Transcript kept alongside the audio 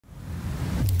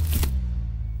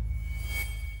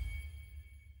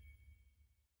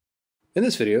In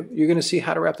this video, you're going to see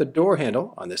how to wrap the door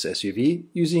handle on this SUV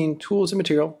using tools and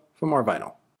material from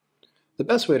Rvinyl. The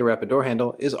best way to wrap a door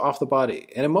handle is off the body,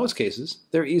 and in most cases,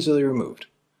 they're easily removed.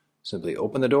 Simply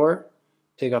open the door,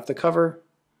 take off the cover,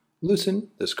 loosen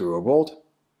the screw or bolt,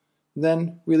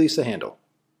 then release the handle.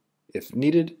 If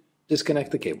needed,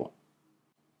 disconnect the cable.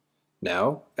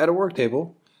 Now, at a work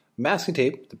table, masking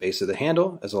tape the base of the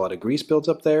handle as a lot of grease builds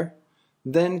up there,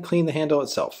 then clean the handle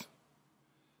itself.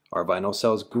 Rvinyl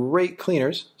sells great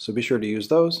cleaners, so be sure to use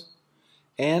those,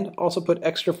 and also put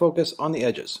extra focus on the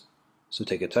edges. So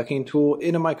take a tucking tool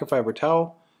in a microfiber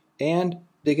towel and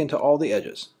dig into all the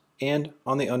edges and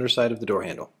on the underside of the door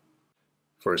handle.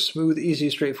 For a smooth, easy,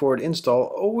 straightforward install,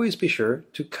 always be sure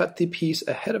to cut the piece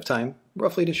ahead of time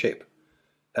roughly to shape.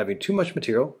 Having too much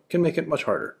material can make it much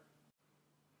harder.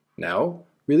 Now,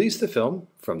 release the film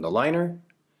from the liner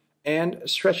and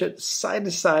stretch it side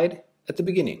to side at the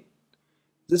beginning.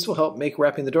 This will help make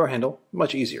wrapping the door handle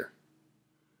much easier.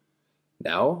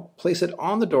 Now, place it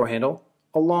on the door handle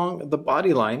along the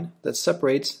body line that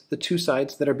separates the two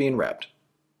sides that are being wrapped.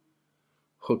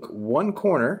 Hook one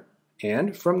corner,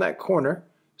 and from that corner,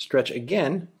 stretch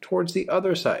again towards the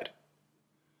other side.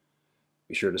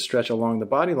 Be sure to stretch along the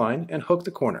body line and hook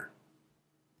the corner.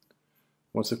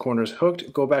 Once the corner is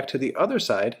hooked, go back to the other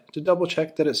side to double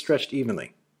check that it's stretched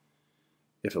evenly.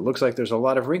 If it looks like there's a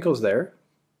lot of wrinkles there,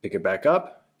 pick it back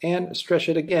up and stretch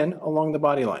it again along the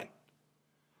body line.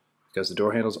 Because the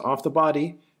door handle's off the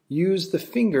body, use the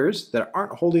fingers that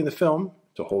aren't holding the film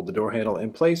to hold the door handle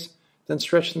in place, then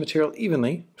stretch the material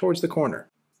evenly towards the corner.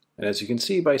 And as you can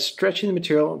see, by stretching the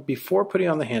material before putting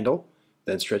on the handle,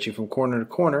 then stretching from corner to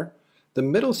corner, the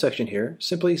middle section here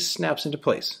simply snaps into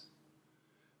place.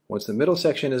 Once the middle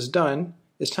section is done,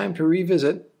 it's time to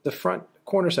revisit the front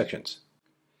corner sections.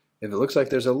 If it looks like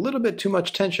there's a little bit too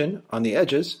much tension on the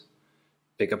edges,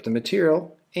 pick up the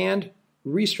material and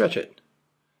re-stretch it.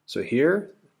 So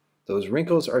here, those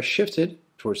wrinkles are shifted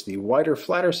towards the wider,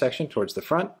 flatter section towards the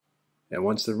front, and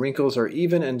once the wrinkles are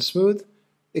even and smooth,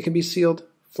 it can be sealed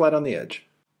flat on the edge.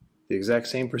 The exact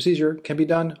same procedure can be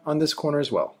done on this corner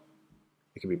as well.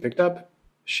 It can be picked up,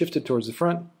 shifted towards the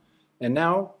front, and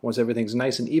now, once everything's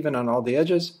nice and even on all the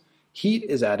edges, heat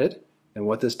is added, and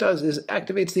what this does is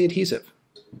activates the adhesive,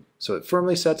 so it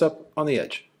firmly sets up on the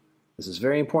edge. This is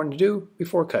very important to do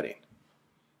before cutting.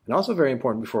 And also very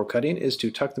important before cutting is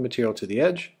to tuck the material to the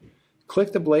edge,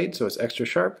 click the blade so it's extra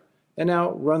sharp, and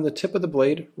now run the tip of the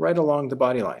blade right along the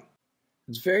body line.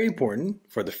 It's very important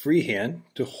for the free hand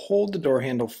to hold the door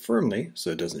handle firmly so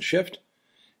it doesn't shift,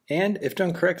 and if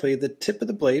done correctly, the tip of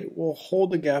the blade will hold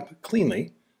the gap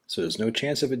cleanly so there's no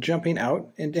chance of it jumping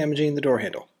out and damaging the door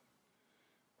handle.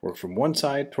 Work from one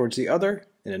side towards the other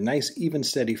in a nice, even,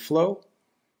 steady flow.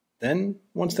 Then,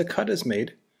 once the cut is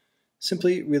made,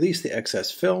 simply release the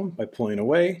excess film by pulling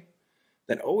away,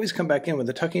 then always come back in with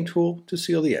a tucking tool to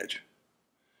seal the edge.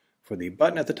 For the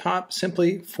button at the top,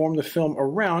 simply form the film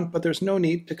around, but there's no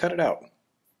need to cut it out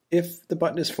if the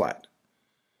button is flat.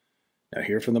 Now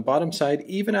here from the bottom side,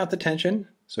 even out the tension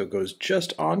so it goes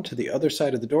just on to the other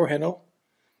side of the door handle,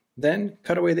 then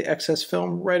cut away the excess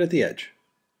film right at the edge.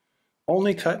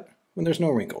 Only cut when there's no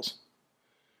wrinkles.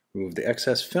 Remove the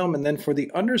excess film, and then for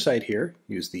the underside here,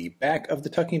 use the back of the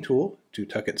tucking tool to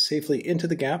tuck it safely into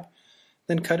the gap,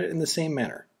 then cut it in the same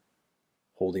manner,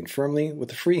 holding firmly with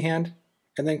the free hand,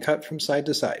 and then cut from side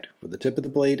to side with the tip of the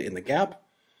blade in the gap.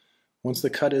 Once the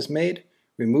cut is made,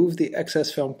 remove the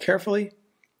excess film carefully,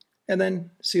 and then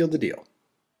seal the deal.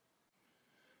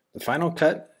 The final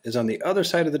cut is on the other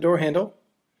side of the door handle.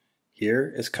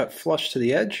 Here is cut flush to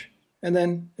the edge, and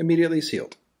then immediately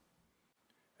sealed.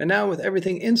 And now with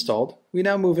everything installed, we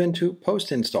now move into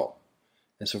post-install.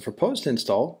 And so for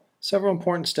post-install, several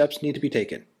important steps need to be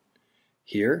taken.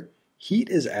 Here, heat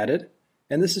is added,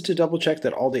 and this is to double check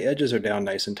that all the edges are down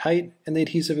nice and tight and the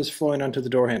adhesive is flowing onto the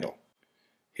door handle.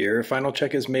 Here, a final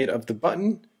check is made of the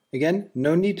button. Again,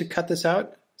 no need to cut this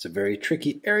out. It's a very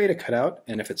tricky area to cut out,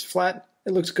 and if it's flat,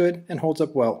 it looks good and holds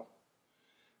up well.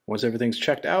 Once everything's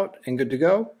checked out and good to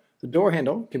go, the door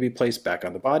handle can be placed back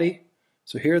on the body.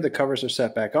 So here the covers are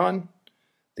set back on,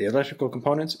 the electrical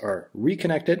components are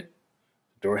reconnected,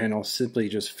 the door handle simply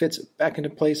just fits back into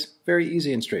place, very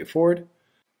easy and straightforward.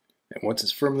 And once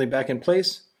it's firmly back in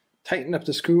place, tighten up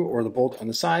the screw or the bolt on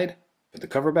the side, put the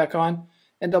cover back on,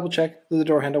 and double check that the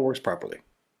door handle works properly.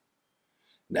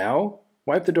 Now,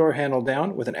 wipe the door handle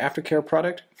down with an aftercare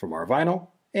product from Rvinyl,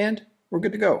 and we're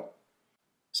good to go.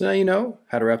 So now you know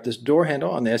how to wrap this door handle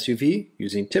on the SUV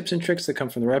using tips and tricks that come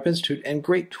from the Wrap Institute and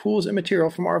great tools and material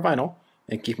from Rvinyl.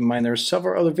 And keep in mind there are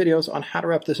several other videos on how to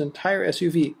wrap this entire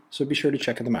SUV, so be sure to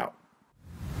check them out.